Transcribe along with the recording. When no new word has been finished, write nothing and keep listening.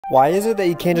Why is it that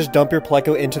you can't just dump your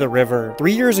Pleco into the river?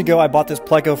 3 years ago, I bought this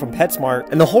Pleco from PetSmart,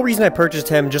 and the whole reason I purchased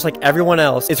him, just like everyone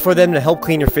else, is for them to help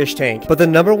clean your fish tank. But the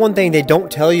number one thing they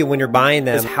don't tell you when you're buying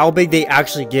them is how big they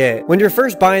actually get. When you're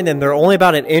first buying them, they're only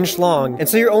about an inch long, and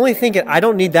so you're only thinking, I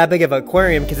don't need that big of an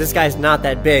aquarium because this guy's not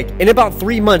that big. In about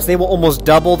 3 months, they will almost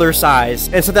double their size,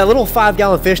 and so that little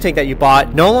 5-gallon fish tank that you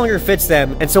bought no longer fits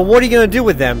them, and so what are you gonna do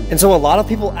with them? And so a lot of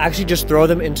people actually just throw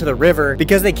them into the river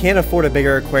because they can't afford a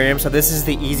bigger aquarium, so this is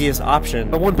the easiest option.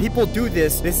 But when people do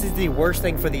this, this is the worst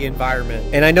thing for the environment.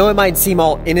 And I know it might seem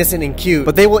all innocent and cute,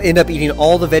 but they will end up eating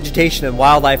all the vegetation and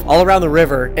wildlife all around the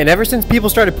river. And ever since people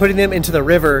started putting them into the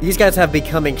river, these guys have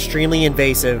become extremely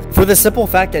invasive for the simple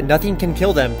fact that nothing can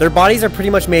kill them. Their bodies are pretty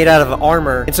much made out of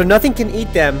armor, and so nothing can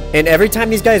eat them. And every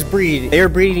time these guys breed, they are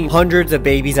breeding hundreds of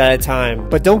babies at a time.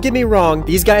 But don't get me wrong,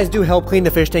 these guys do help clean the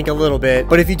fish tank a little bit,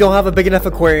 but if you don't have a big enough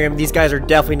aquarium, these guys are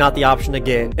definitely not the option to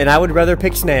get. And I would rather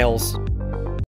pick snails.